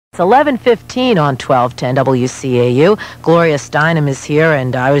It's 11:15 on 1210 WCAU. Gloria Steinem is here,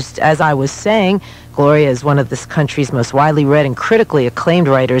 and as I was saying, Gloria is one of this country's most widely read and critically acclaimed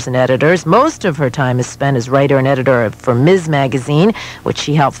writers and editors. Most of her time is spent as writer and editor for Ms. Magazine, which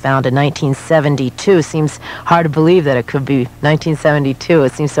she helped found in 1972. Seems hard to believe that it could be 1972.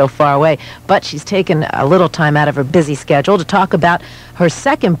 It seems so far away. But she's taken a little time out of her busy schedule to talk about her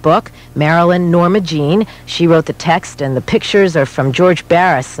second book, Marilyn Monroe. She wrote the text, and the pictures are from George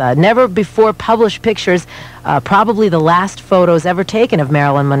Barris. Never before published pictures, probably the last photos ever taken of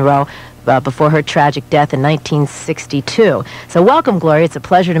Marilyn Monroe before her tragic death in 1962. So welcome, Gloria. It's a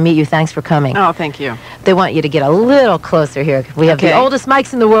pleasure to meet you. Thanks for coming. Oh, thank you. They want you to get a little closer here. We have the oldest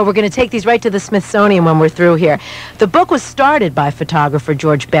mics in the world. We're going to take these right to the Smithsonian when we're through here. The book was started by photographer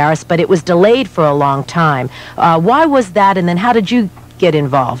George Barris, but it was delayed for a long time. Why was that, and then how did you get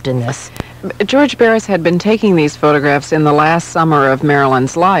involved in this? George Barris had been taking these photographs in the last summer of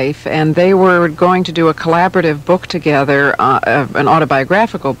Marilyn's life, and they were going to do a collaborative book together, an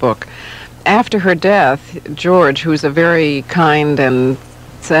autobiographical book. After her death, George, who's a very kind and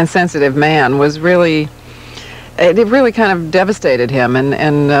sensitive man, was really... It really kind of devastated him,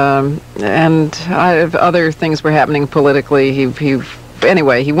 and other things were happening politically.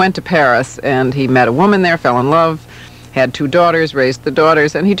 Anyway, he went to Paris, and he met a woman there, fell in love, had 2 daughters, raised the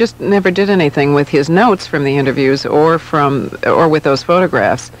daughters, and he just never did anything with his notes from the interviews or with those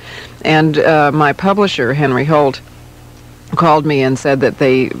photographs. And my publisher, Henry Holt, called me and said that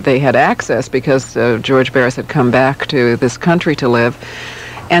they had access because George Barris had come back to this country to live,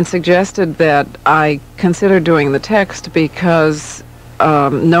 and suggested that I consider doing the text because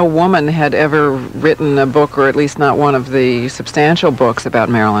no woman had ever written a book, or at least not one of the substantial books about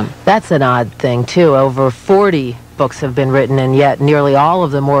Marilyn. That's an odd thing, too. Over 40 books have been written, and yet nearly all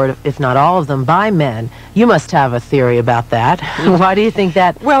of them, or if not all of them, by men. You must have a theory about that. Why do you think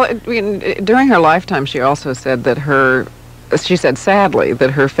that? Well, during her lifetime, she also said that she said sadly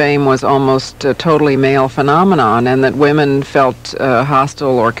that her fame was almost a totally male phenomenon, and that women felt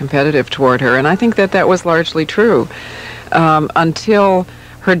hostile or competitive toward her, and I think that was largely true. Until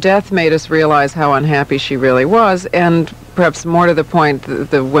her death made us realize how unhappy she really was, and perhaps more to the point,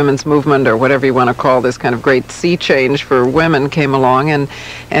 the women's movement, or whatever you want to call this kind of great sea change for women, came along,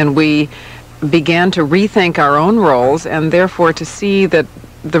 and we began to rethink our own roles, and therefore to see that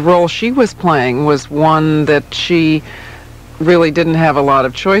the role she was playing was one that she really didn't have a lot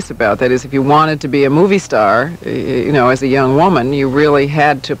of choice about. That is, if you wanted to be a movie star, as a young woman, you really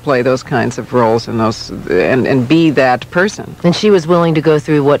had to play those kinds of roles and be that person. And she was willing to go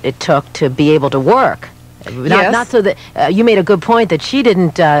through what it took to be able to work. Yes. Not so that you made a good point that she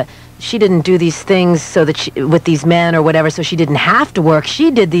didn't do these things so that with these men or whatever, so she didn't have to work. She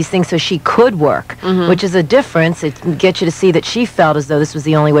did these things so she could work, which is a difference. It gets you to see that she felt as though this was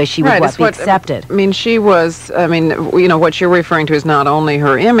the only way she would be accepted. I mean, she was, what you're referring to is not only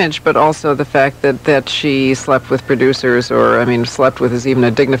her image, but also the fact that she slept with producers, or, slept with is even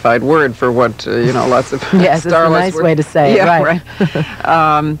a dignified word for what, lots of yes, it's a nice way to say it, right.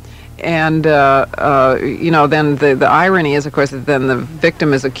 And, then the irony is, of course, that then the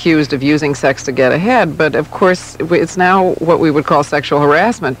victim is accused of using sex to get ahead. But, of course, it's now what we would call sexual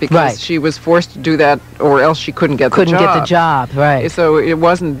harassment, because she was forced to do that, or else she couldn't get the job. Right. So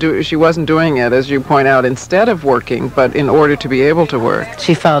she wasn't doing it, as you point out, instead of working, but in order to be able to work.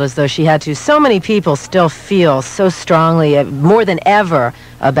 She felt as though she had to. So many people still feel so strongly, more than ever,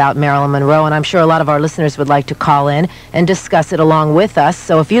 about Marilyn Monroe, and I'm sure a lot of our listeners would like to call in and discuss it along with us.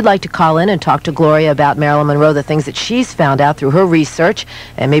 So if you'd like to call in and talk to Gloria about Marilyn Monroe, the things that she's found out through her research,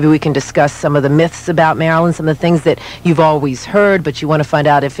 and maybe we can discuss some of the myths about Marilyn, some of the things that you've always heard, but you want to find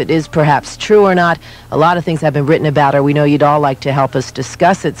out if it is perhaps true or not. A lot of things have been written about her. We know you'd all like to help us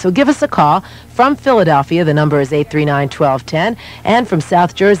discuss it. So give us a call. From Philadelphia, the number is 839-1210, and from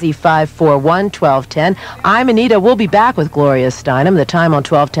South Jersey, 541-1210. I'm Anita. We'll be back with Gloria Steinem. The time on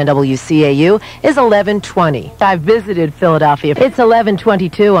 1210 WCAU is 11:20. I've visited Philadelphia. It's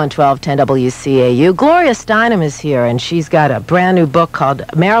 11:22 on 1210 WCAU. Gloria Steinem is here, and she's got a brand new book called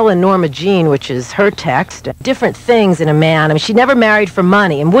Marilyn Monroe, which is her text. Different things in a man. She never married for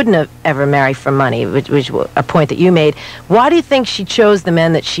money, and wouldn't have ever married for money, which was a point that you made. Why do you think she chose the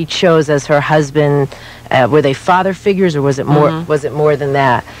men that she chose as her husband? Were they father figures, or was it more? Was it more than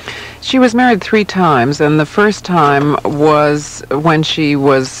that? She was married 3 times, and the first time was when she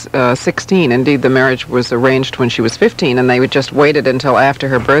was 16. Indeed, the marriage was arranged when she was 15, and they just waited until after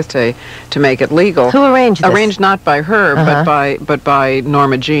her birthday to make it legal. Who arranged this? Arranged not by her, but by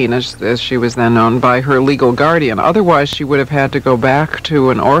Norma Jean, as she was then known, by her legal guardian. Otherwise, she would have had to go back to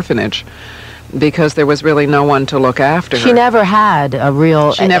an orphanage because there was really no one to look after her. She never had a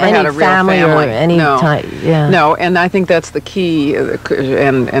real family or any time. Yeah. No, and I think that's the key.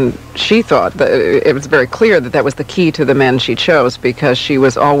 And she thought that it was very clear that that was the key to the men she chose, because she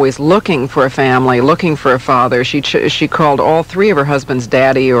was always looking for a family, looking for a father. She called all three of her husbands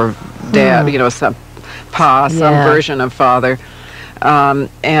daddy or dad, some version of father.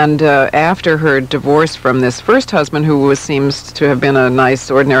 And after her divorce from this first husband, who seems to have been a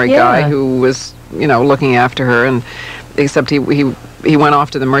nice, ordinary guy who was, looking after her, and except he went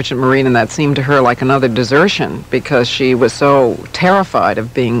off to the Merchant Marine, and that seemed to her like another desertion, because she was so terrified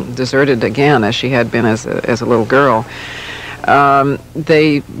of being deserted again, as she had been as a little girl.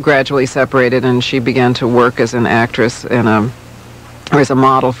 They gradually separated, and she began to work as an actress or as a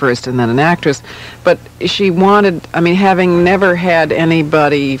model first and then an actress. But she wanted, having never had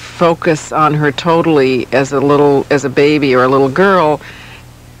anybody focus on her totally as a baby or a little girl,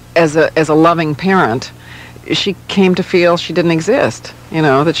 as a loving parent, she came to feel she didn't exist,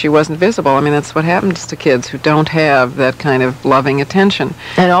 that she wasn't visible. That's what happens to kids who don't have that kind of loving attention.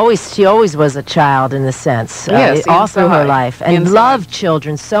 And she always was a child in a sense, yes, all through her life, and inside. Loved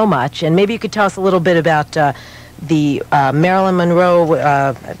children so much. And maybe you could tell us a little bit about the Marilyn Monroe,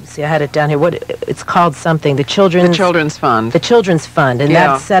 I had it down here. What it's called? Something. The Children's Fund. The Children's Fund, and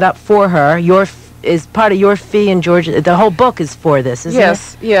that's set up for her. Is part of your fee, and Georgia. The whole book is for this, isn't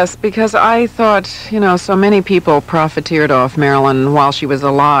it? Yes, because I thought, so many people profiteered off Marilyn while she was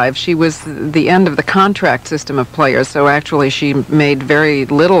alive. She was the end of the contract system of players, so actually she made very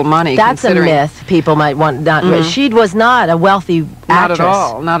little money. That's a myth. People might want not. She was not a wealthy actress.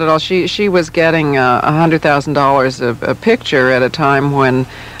 Not at all. She was getting $100,000 a picture at a time when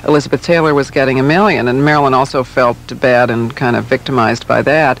Elizabeth Taylor was getting $1 million, and Marilyn also felt bad and kind of victimized by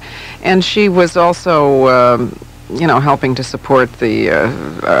that. And she was also, helping to support the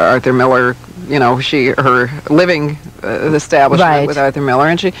Arthur Miller, her living establishment with Arthur Miller,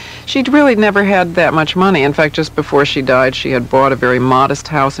 and she'd really never had that much money. In fact, just before she died, she had bought a very modest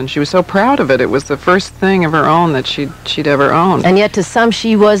house, and she was so proud of it. It was the first thing of her own that she'd ever owned. And yet, to some,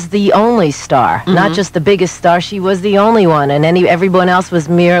 she was the only star, not just the biggest star. She was the only one, and everyone else was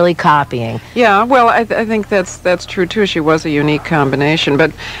merely copying. Yeah, well, I think that's true too. She was a unique combination,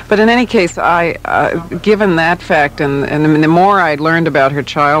 but in any case, given that fact, and the more I learned about her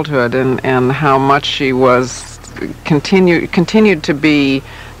childhood and how much she was continued to be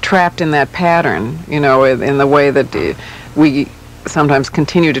trapped in that pattern, in the way that we sometimes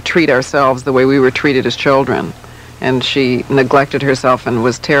continue to treat ourselves the way we were treated as children. And she neglected herself and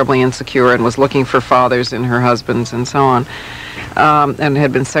was terribly insecure and was looking for fathers in her husbands and so on, and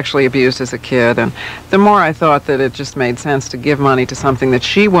had been sexually abused as a kid. And the more I thought that it just made sense to give money to something that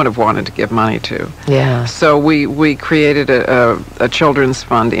she would have wanted to give money to. Yeah. So we created a children's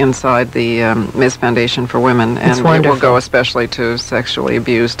fund inside the Ms. Foundation for Women, and it will go especially to sexually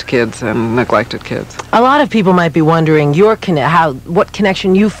abused kids and neglected kids. A lot of people might be wondering what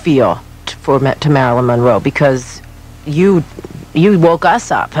connection you feel to Marilyn Monroe, because you woke us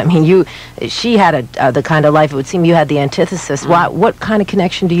up. She had the kind of life, it would seem you had the antithesis. What kind of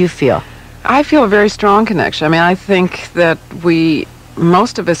connection do you feel? I feel a very strong connection. I think that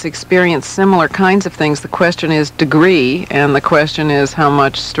most of us experience similar kinds of things. The question is degree, and the question is how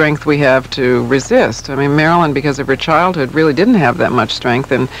much strength we have to resist. Marilyn, because of her childhood, really didn't have that much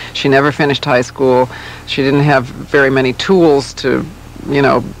strength, and she never finished high school. She didn't have very many tools to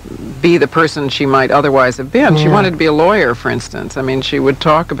be the person she might otherwise have been. She wanted to be a lawyer, for instance. She would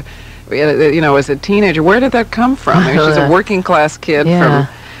talk about, as a teenager. Where did that come from? She's a working class kid from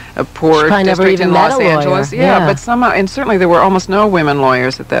a poor district in Los Angeles. But somehow, and certainly there were almost no women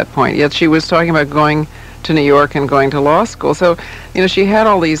lawyers at that point, yet she was talking about going to New York and going to law school. So, she had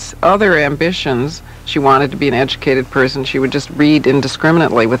all these other ambitions. She wanted to be an educated person. She would just read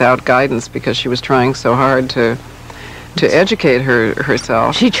indiscriminately without guidance because she was trying so hard to educate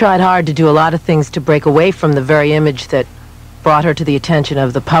herself. She tried hard to do a lot of things to break away from the very image that brought her to the attention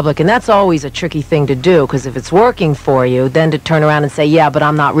of the public, and that's always a tricky thing to do, because if it's working for you, then to turn around and say, yeah, but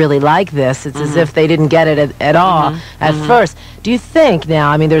I'm not really like this, it's as if they didn't get it at all at first. Do you think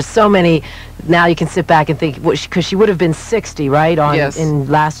now, there's so many, now you can sit back and think, because she would have been 60, right, in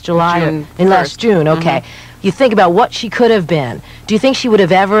last July? Last June, okay. You think about what she could have been. Do you think she would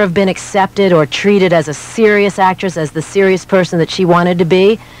have ever been accepted or treated as a serious actress, as the serious person that she wanted to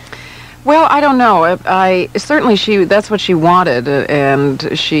be? Well, I don't know. I certainly that's what she wanted,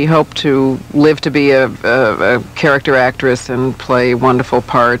 and she hoped to live to be a character actress and play wonderful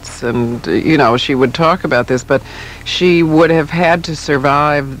parts. And she would talk about this, but she would have had to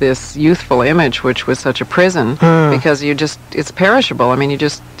survive this youthful image, which was such a prison, because it's perishable. I mean,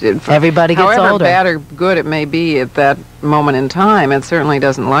 everybody gets however older. Bad or good it may be at that moment in time, it certainly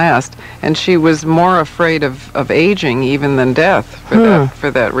doesn't last. And she was more afraid of aging even than death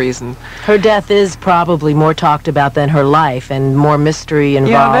for that reason. Her death is probably more talked about than her life, and more mystery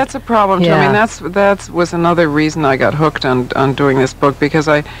involved. Yeah, that's a problem too. Yeah. I mean, that was another reason I got hooked on doing this book, because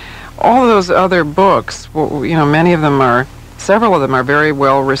all of those other books, several of them are very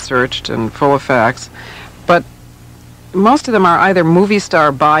well researched and full of facts, but most of them are either movie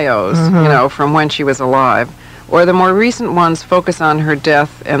star bios, from when she was alive, or the more recent ones focus on her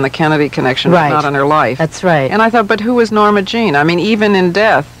death and the Kennedy connection, Right. but not on her life. That's right. And I thought, but who was Norma Jean? I mean, even in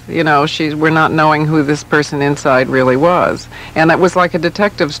death, we're not knowing who this person inside really was. And it was like a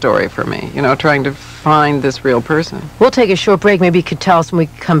detective story for me, trying to find this real person. We'll take a short break. Maybe you could tell us when we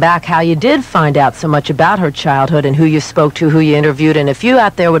come back how you did find out so much about her childhood and who you spoke to, who you interviewed. And if you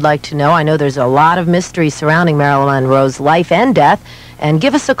out there would like to know, I know there's a lot of mystery surrounding Marilyn Monroe's life and death. And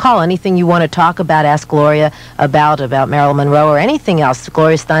give us a call. Anything you want to talk about, ask Gloria about Marilyn Monroe or anything else.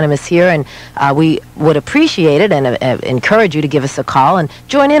 Gloria Steinem is here, and we would appreciate it and encourage you to give us a call and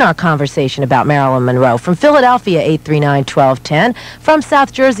join in our conversation about Marilyn Monroe. From Philadelphia, 839-1210. From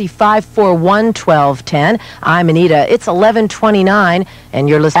South Jersey, 541-1210. I'm Anita. It's 11:29, and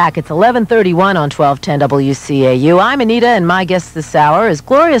you're listening back. It's 11:31 on 1210 WCAU. I'm Anita, and my guest this hour is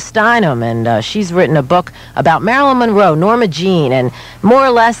Gloria Steinem, and she's written a book about Marilyn Monroe, Norma Jean, and more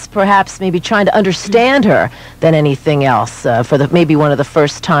or less, perhaps, maybe trying to understand her than anything else. Maybe one of the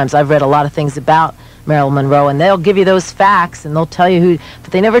first times I've read a lot of things about Marilyn Monroe, and they'll give you those facts, and they'll tell you who,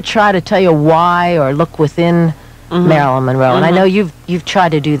 but they never try to tell you why or look within Marilyn Monroe. And I know you've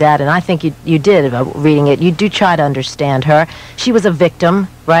tried to do that, and I think you did reading it. You do try to understand her. She was a victim,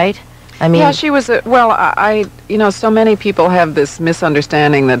 right? I mean, yeah, she was. So many people have this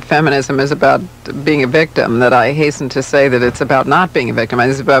misunderstanding that feminism is about being a victim, that I hasten to say that it's about not being a victim.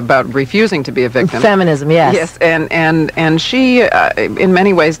 It's about refusing to be a victim. Feminism, yes. Yes, and she, in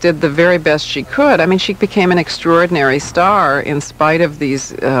many ways, did the very best she could. I mean, she became an extraordinary star in spite of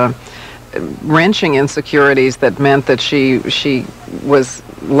these wrenching insecurities that meant that she was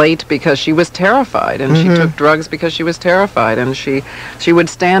late because she was terrified, and she took drugs because she was terrified, and she would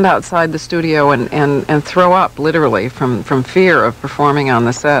stand outside the studio and throw up, literally, from fear of performing on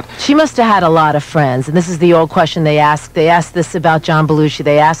the set. She must have had a lot of friends, and this is the old question they ask. They ask this about John Belushi.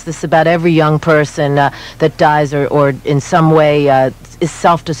 They ask this about every young person that dies or in some way is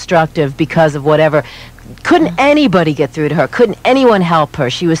self-destructive because of whatever. Couldn't anybody get through to her? Couldn't anyone help her?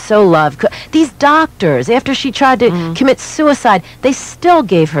 She was so loved. These doctors, after she tried to commit suicide, they still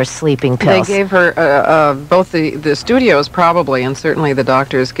gave her sleeping pills. They gave her, both the studios probably, and certainly the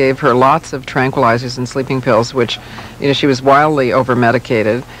doctors gave her lots of tranquilizers and sleeping pills, which, she was wildly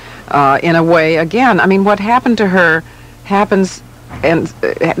over-medicated. In a way, again, I mean, what happened to her happens and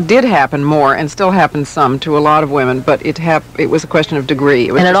did happen more, and still happens some to a lot of women, but it was a question of degree.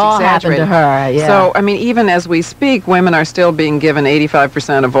 It was and it just all happened to her, yeah. So, I mean, even as we speak, women are still being given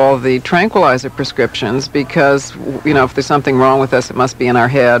 85% of all the tranquilizer prescriptions because, if there's something wrong with us, it must be in our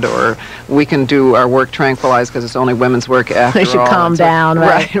head, or we can do our work tranquilized because it's only women's work after all. We should calm down,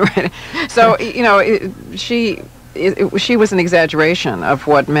 right? Right. So, she was an exaggeration of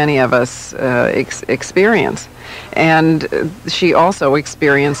what many of us experience. And she also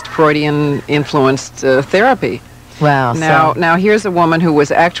experienced Freudian-influenced therapy. Wow. Now here's a woman who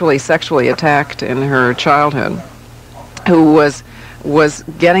was actually sexually attacked in her childhood, who was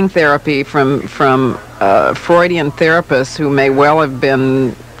getting therapy from Freudian therapists who may well have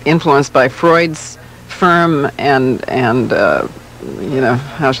been influenced by Freud's firm and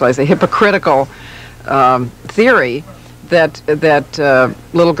how shall I say, hypocritical theory that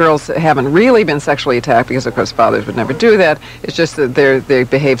little girls haven't really been sexually attacked because, of course, fathers would never do that. It's just that they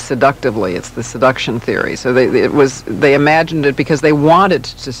behave seductively. It's the seduction theory. So they imagined it because they wanted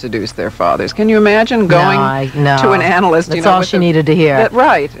to seduce their fathers. Can you imagine going to an analyst? That's all she needed to hear.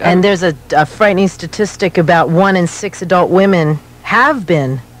 Right. And there's a frightening statistic about 1 in 6 adult women have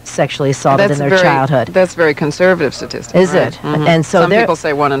been sexually assaulted in their childhood. That's very conservative statistic. Is it? And so some people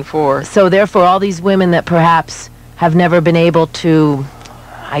say 1 in 4. So therefore, all these women that perhaps have never been able to,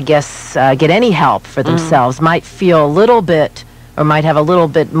 I guess, get any help for themselves might feel a little bit, or might have a little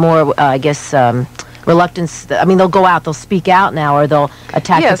bit more, reluctance. I mean, they'll go out, they'll speak out now, or they'll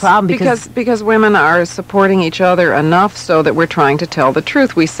attack the problem because women are supporting each other enough so that we're trying to tell the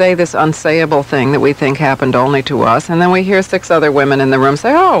truth. We say this unsayable thing that we think happened only to us, and then we hear 6 other women in the room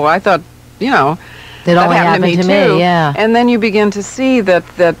say, "Oh, I thought, It only happened to me too." Yeah. And then you begin to see that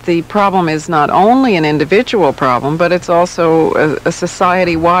the problem is not only an individual problem, but it's also a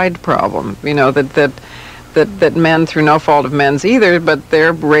society-wide problem. That men, through no fault of men's either, but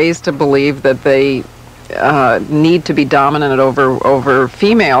they're raised to believe that they need to be dominant over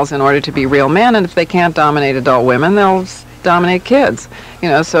females in order to be real men, and if they can't dominate adult women, they'll dominate kids.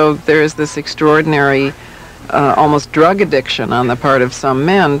 So there is this extraordinary almost drug addiction on the part of some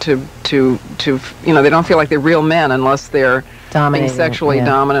men to they don't feel like they're real men unless they're being sexually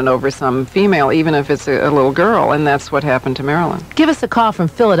dominant over some female, even if it's a little girl, and that's what happened to Marilyn. Give us a call from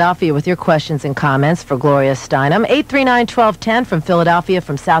Philadelphia with your questions and comments for Gloria Steinem. 839-1210 from Philadelphia,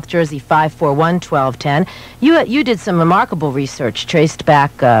 from South Jersey 541-1210. You did some remarkable research traced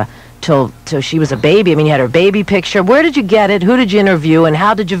back till she was a baby. I mean, you had her baby picture. Where did you get it? Who did you interview? And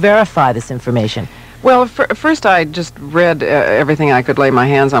how did you verify this information? Well, first I just read everything I could lay my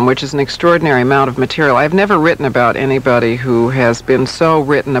hands on, which is an extraordinary amount of material. I've never written about anybody who has been so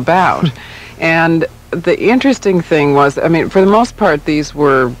written about. And the interesting thing was, I mean, for the most part, these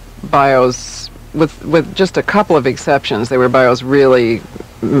were bios with just a couple of exceptions. They were bios really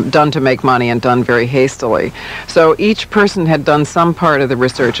done to make money and done very hastily. So each person had done some part of the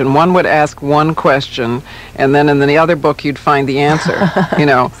research, and one would ask one question, and then in the other book you'd find the answer,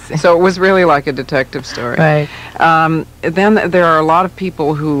 So it was really like a detective story. Right. Then there are a lot of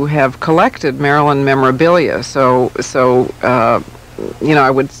people who have collected Marilyn memorabilia. So I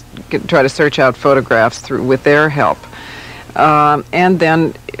would try to search out photographs with their help. And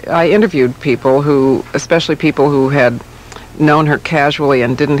then I interviewed people especially people who had known her casually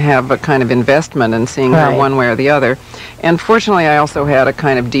and didn't have a kind of investment in seeing her one way or the other. And fortunately, I also had a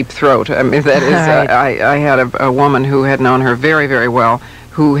kind of deep throat. I mean, that is, I had a woman who had known her very, very well,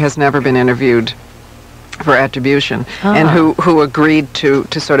 who has never been interviewed for attribution, and who agreed to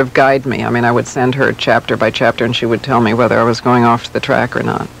sort of guide me. I mean, I would send her chapter by chapter, and she would tell me whether I was going off the track or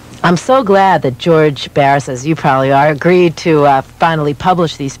not. I'm so glad that George Barris, as you probably are, agreed to finally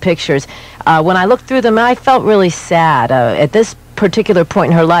publish these pictures. When I looked through them, I felt really sad. At this particular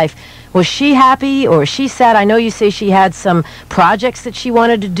point in her life, was she happy or was she sad? I know you say she had some projects that she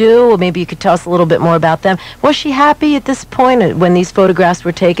wanted to do, or maybe you could tell us a little bit more about them. Was she happy at this point when these photographs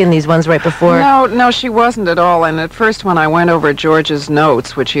were taken, these ones right before? No, she wasn't at all. And at first, when I went over George's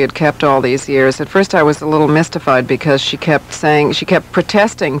notes, which he had kept all these years, at first I was a little mystified because she kept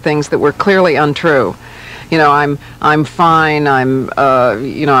protesting things that were clearly untrue. I'm fine,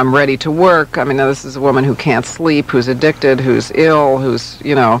 I'm ready to work. I mean, now this is a woman who can't sleep, who's addicted, who's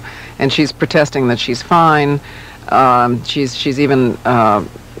ill, and she's protesting that she's fine. She's even,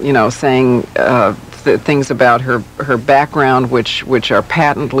 saying things about her background, which are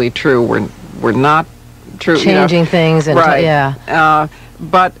patently true, were not true. Changing things and right.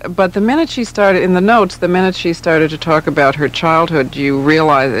 But the minute she started, in the notes, the minute she started to talk about her childhood, you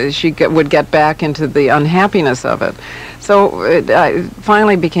realize she would get back into the unhappiness of it. So it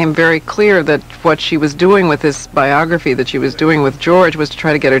finally became very clear that what she was doing with this biography that she was doing with George was to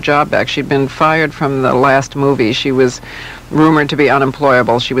try to get her job back. She'd been fired from the last movie. She was rumored to be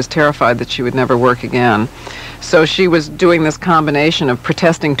unemployable. She was terrified that she would never work again. So she was doing this combination of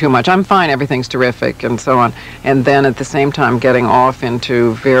protesting too much, I'm fine, everything's terrific, and so on, and then at the same time getting off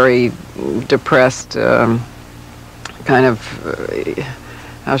into very depressed, kind of,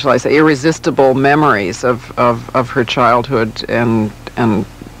 how shall I say, irresistible memories of her childhood, and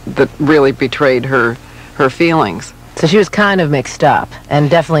that really betrayed her feelings. So she was kind of mixed up, and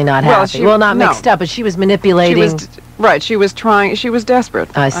definitely not happy. Well, not mixed up, but she was manipulating. She was trying, she was desperate.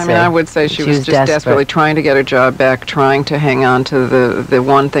 I mean, I would say she was just desperately trying to get her job back, trying to hang on to the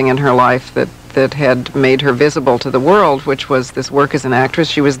one thing in her life that had made her visible to the world, which was this work as an actress.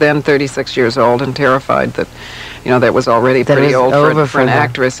 She was then 36 years old and terrified that, that was already pretty old for an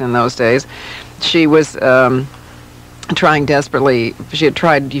actress in those days. She was trying desperately. She had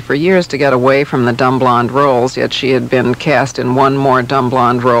tried for years to get away from the dumb blonde roles, yet she had been cast in one more dumb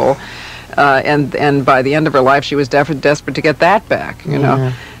blonde role. And by the end of her life, she was desperate to get that back, you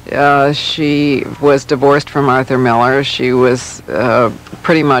know. She was divorced from Arthur Miller. She was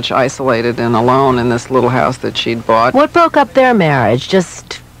pretty much isolated and alone in this little house that she'd bought. What broke up their marriage?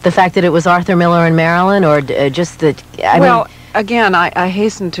 Just the fact that it was Arthur Miller and Marilyn, or just that... Again, I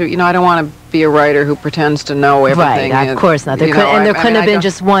hasten to, I don't want to be a writer who pretends to know everything. Right, of course not. There couldn't have been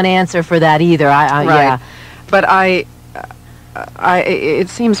just one answer for that either. Right. But it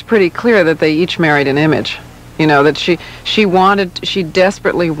seems pretty clear that they each married an image. You know, that she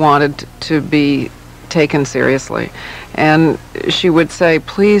desperately wanted to be taken seriously. And she would say,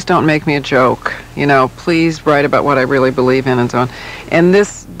 please don't make me a joke, you know, please write about what I really believe in, and so on. And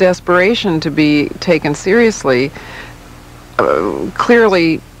this desperation to be taken seriously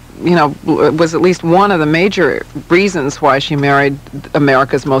clearly, you know, was at least one of the major reasons why she married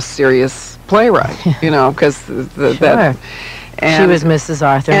America's most serious playwright, you know, because that... And she was Mrs.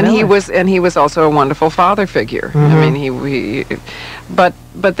 Arthur Miller. He was also a wonderful father figure. Mm-hmm. I mean,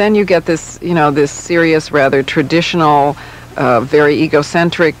 but then you get this, you know, this serious, rather traditional, very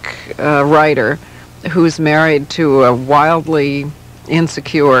egocentric writer who's married to a wildly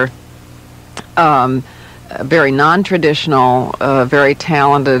insecure, very non-traditional, very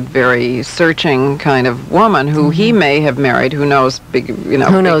talented, very searching kind of woman who he may have married. Who knows?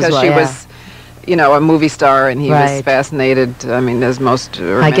 Because she was, you know, a movie star, and he was fascinated, I mean, as most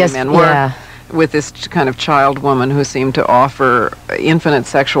or many men were, with this kind of child woman who seemed to offer infinite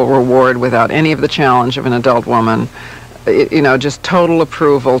sexual reward without any of the challenge of an adult woman. You know, just total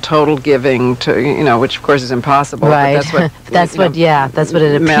approval, total giving, to, you know, which of course is impossible. Right. But that's what that's what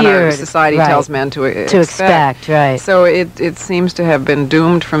it appeared. Society tells men to expect. Right. So it seems to have been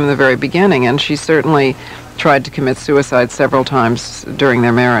doomed from the very beginning, and she certainly tried to commit suicide several times during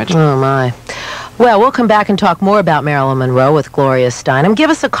their marriage. Oh, my. Well, we'll come back and talk more about Marilyn Monroe with Gloria Steinem.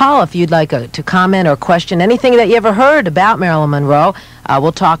 Give us a call if you'd like to comment or question anything that you ever heard about Marilyn Monroe.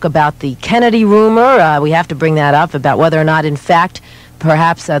 We'll talk about the Kennedy rumor. We have to bring that up about whether or not, in fact,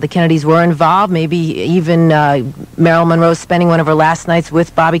 perhaps the Kennedys were involved. Maybe even Marilyn Monroe spending one of her last nights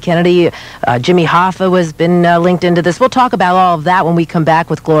with Bobby Kennedy. Jimmy Hoffa has been linked into this. We'll talk about all of that when we come back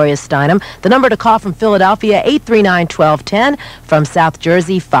with Gloria Steinem. The number to call from Philadelphia, 839-1210. From South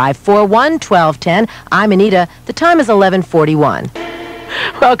Jersey, 541-1210. I'm Anita. The time is 11:41.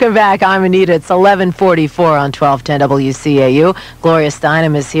 Welcome back. I'm Anita. It's 11:44 on 1210 WCAU. Gloria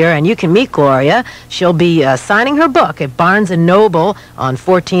Steinem is here, and you can meet Gloria. She'll be signing her book at Barnes & Noble on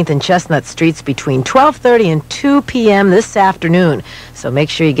 14th and Chestnut Streets between 12:30 and 2 p.m. this afternoon. So make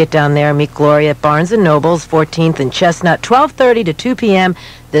sure you get down there and meet Gloria at Barnes & Noble's, 14th and Chestnut, 12:30 to 2 p.m.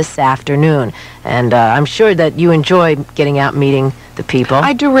 this afternoon. And I'm sure that you enjoy getting out meeting the people.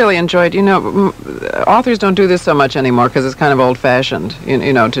 I do really enjoy it. You know, authors don't do this so much anymore because it's kind of old-fashioned,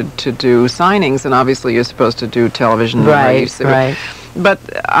 you know, to do signings, and obviously you're supposed to do television. Right. But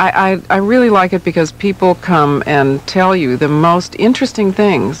I really like it because people come and tell you the most interesting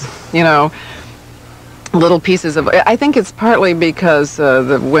things, you know, little pieces of... I think it's partly because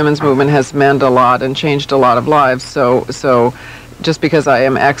the women's movement has meant a lot and changed a lot of lives, so just because I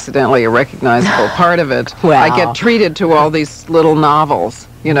am accidentally a recognizable part of it, well, I get treated to all these little novels,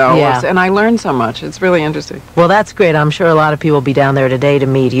 you know, and I learn so much. It's really interesting. Well, that's great. I'm sure a lot of people will be down there today to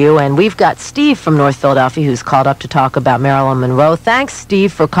meet you. And we've got Steve from North Philadelphia who's called up to talk about Marilyn Monroe. Thanks,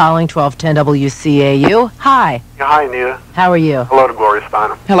 Steve, for calling 1210 WCAU. Hi. Yeah, hi, Anita. How are you? Hello to Gloria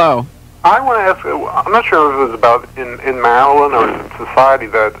Steinem. Hello. I want to ask, I'm not sure if it was about in Maryland or in society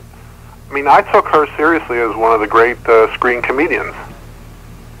that, I mean, I took her seriously as one of the great screen comedians.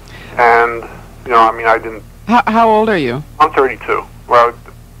 And, you know, I mean, I didn't... How old are you? I'm 32. Well,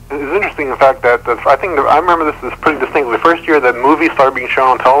 it's interesting, in fact, that I think I remember this is pretty distinctly. The first year that movies started being shown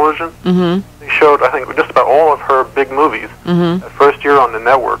on television, they showed, I think, just about all of her big movies. That first year on the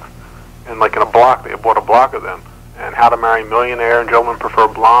network, and like in a block, they bought a block of them. And How to Marry a Millionaire, and Gentlemen Prefer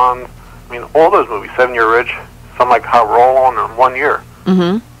Blondes. I mean, all those movies, 7 Year Itch, some like how we're all on in 1 year.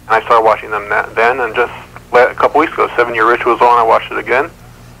 And I started watching them then, and just a couple weeks ago, 7 Year Itch was on, I watched it again.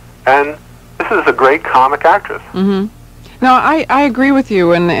 And this is a great comic actress. No, I agree with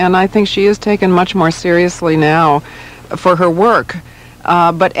you, and I think she is taken much more seriously now for her work.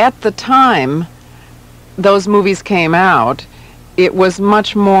 But at the time those movies came out, it was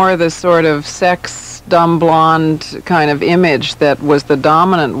much more the sort of sex, dumb blonde kind of image that was the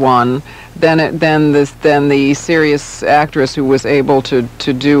dominant one than the serious actress who was able to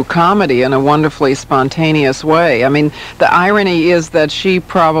do comedy in a wonderfully spontaneous way. I mean, the irony is that she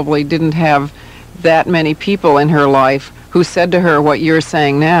probably didn't have that many people in her life who said to her what you're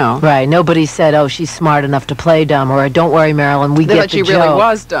saying now. Right. Nobody said, "Oh, she's smart enough to play dumb," or "Don't worry, Marilyn, we get the joke." That she really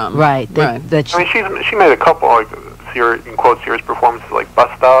was dumb. Right. I mean, she made a couple, like, in quote, serious performances, like Bus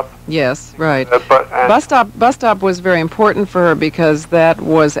Stop. Yes, right. Bus Stop was very important for her because that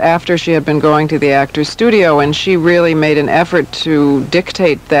was after she had been going to the actor's studio, and she really made an effort to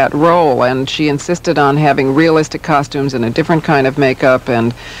dictate that role, and she insisted on having realistic costumes and a different kind of makeup,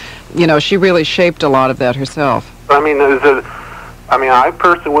 and, you know, she really shaped a lot of that herself. I mean, I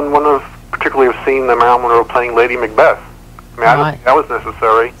personally wouldn't want to particularly have seen the Marilyn Monroe playing Lady Macbeth. I mean, I don't think that was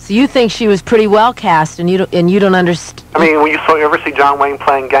necessary. So you think she was pretty well cast, and you don't understand? I mean, when you ever see John Wayne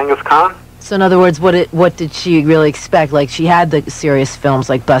playing Genghis Khan? So in other words, what did she really expect? Like, she had the serious films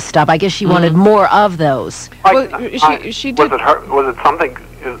like Bus Stop. I guess she wanted more of those. Well, she did. Was it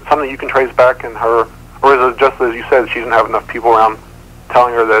something you can trace back in her, or is it just as you said, she didn't have enough people around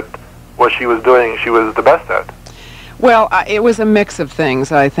telling her that what she was doing, she was the best at? Well, it was a mix of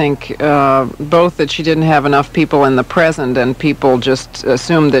things. I think both that she didn't have enough people in the present, and people just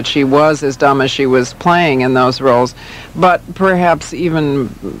assumed that she was as dumb as she was playing in those roles. But perhaps even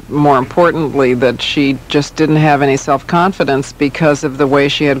more importantly, that she just didn't have any self-confidence because of the way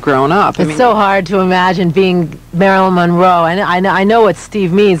she had grown up. It's so hard to imagine being Marilyn Monroe. I know what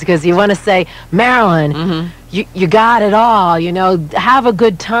Steve means, because you want to say, Marilyn, you got it all, have a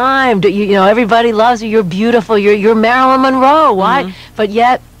good time. Everybody loves you. You're beautiful. You're Marilyn Monroe. Why? But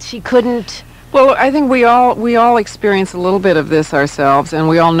yet she couldn't. Well, I think we all experience a little bit of this ourselves, and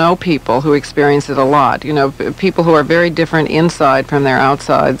we all know people who experience it a lot. People who are very different inside from their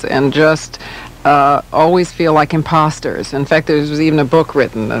outsides, and just always feel like imposters. In fact, there was even a book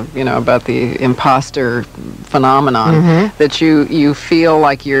written, about the imposter phenomenon, that you feel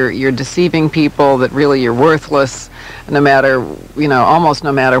like you're deceiving people, that really you're worthless, no matter, almost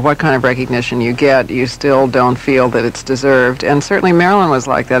no matter what kind of recognition you get, you still don't feel that it's deserved. And certainly Marilyn was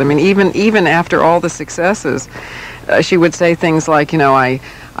like that. I mean, even after all the successes, she would say things like,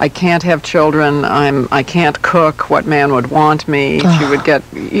 I can't have children. I can't cook. What man would want me? She would get,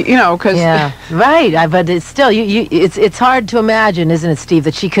 because right. But it's still, it's hard to imagine, isn't it, Steve,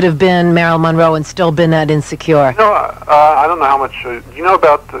 that she could have been Marilyn Monroe and still been that insecure. I don't know how much. Do you know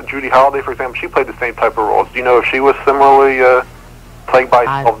about Judy Holliday, for example? She played the same type of roles. Do you know if she was similarly plagued by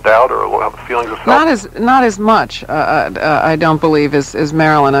self-doubt or feelings of self? Not as much. I don't believe as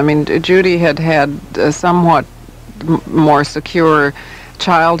Marilyn. I mean, Judy had a somewhat more secure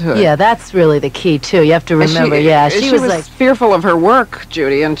childhood. Yeah, that's really the key too. You have to remember. She was like fearful of her work,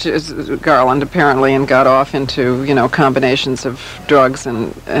 Judy, and Garland apparently, and got off into combinations of drugs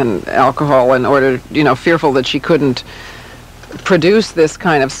and alcohol in order, fearful that she couldn't produce this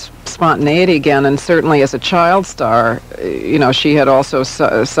kind of spontaneity again. And certainly as a child star, she had also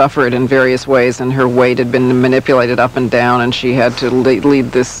suffered in various ways, and her weight had been manipulated up and down, and she had to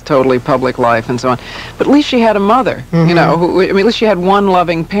lead this totally public life and so on. But at least she had a mother, who, at least she had one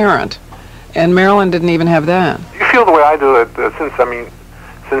loving parent, and Marilyn didn't even have that. You feel the way I do it,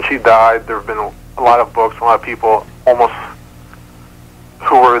 since she died, there have been a lot of books, a lot of people almost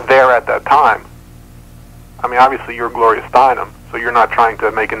who were there at that time. I mean, obviously you're Gloria Steinem, so you're not trying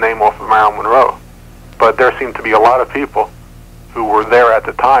to make a name off of Marilyn Monroe. But there seem to be a lot of people who were there at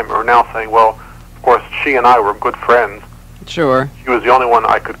the time who are now saying, well, of course, she and I were good friends. Sure. She was the only one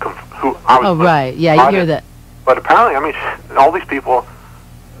I could right. Yeah, you hear that. But apparently, all these people,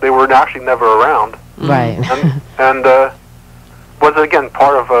 they were actually never around. Right. And was it, again,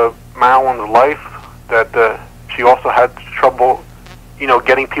 part of Marilyn's life that she also had trouble,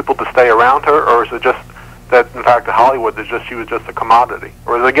 getting people to stay around her, or is it just that, in fact, in Hollywood, she was just a commodity?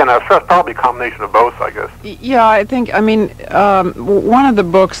 Or is it, again, I'm sure it's probably a combination of both, I guess. Yeah, I think, one of the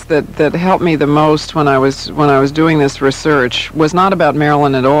books that helped me the most when I was doing this research was not about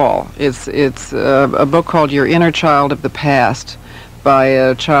Marilyn at all. It's a book called Your Inner Child of the Past by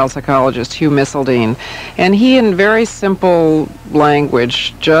a child psychologist, Hugh Missildine. And he, in very simple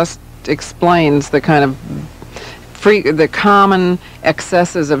language, just explains the kind of the common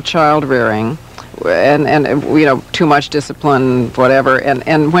excesses of child rearing, and too much discipline, whatever,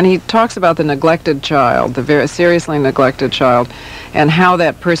 and when he talks about the neglected child, the very seriously neglected child, and how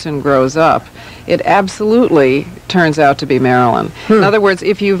that person grows up, it absolutely turns out to be Marilyn. In other words,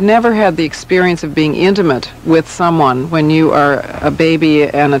 if you've never had the experience of being intimate with someone when you are a baby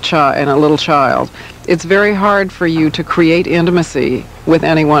and a little child, it's very hard for you to create intimacy with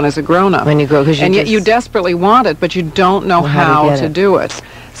anyone as a grown-up. When you grow, and yet you desperately want it, but you don't know how to do it.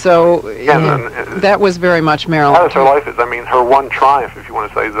 So that was very much Marilyn. That was her life. Her one triumph, if you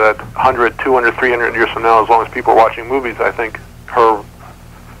want to say, that 100, 200, 300 years from now, as long as people are watching movies, I think her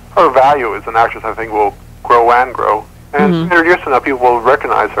value as an actress, I think, will grow and grow. And 300 years from now, people will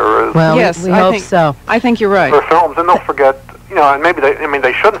recognize her as... Well, yes, we hope so. I think you're right. Her films, and they'll forget, and maybe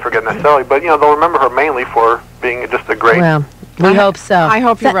they shouldn't forget necessarily, but, they'll remember her mainly for being just a great... Well, We hope so. I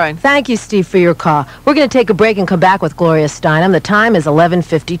hope you're right. Thank you, Steve, for your call. We're going to take a break and come back with Gloria Steinem. The time is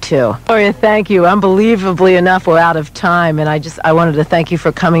 11:52. Gloria, thank you. Unbelievably enough, we're out of time, and I wanted to thank you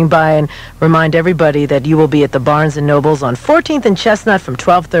for coming by and remind everybody that you will be at the Barnes & Nobles on 14th and Chestnut from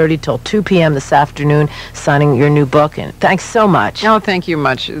 12:30 till 2 p.m. this afternoon, signing your new book. And thanks so much. Oh, thank you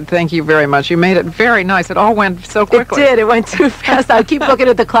much. Thank you very much. You made it very nice. It all went so quickly. It did. It went too fast. I keep looking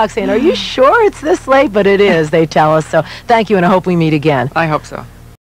at the clock saying, are you sure it's this late? But it is, they tell us. So thank you, and I hope we meet again. I hope so.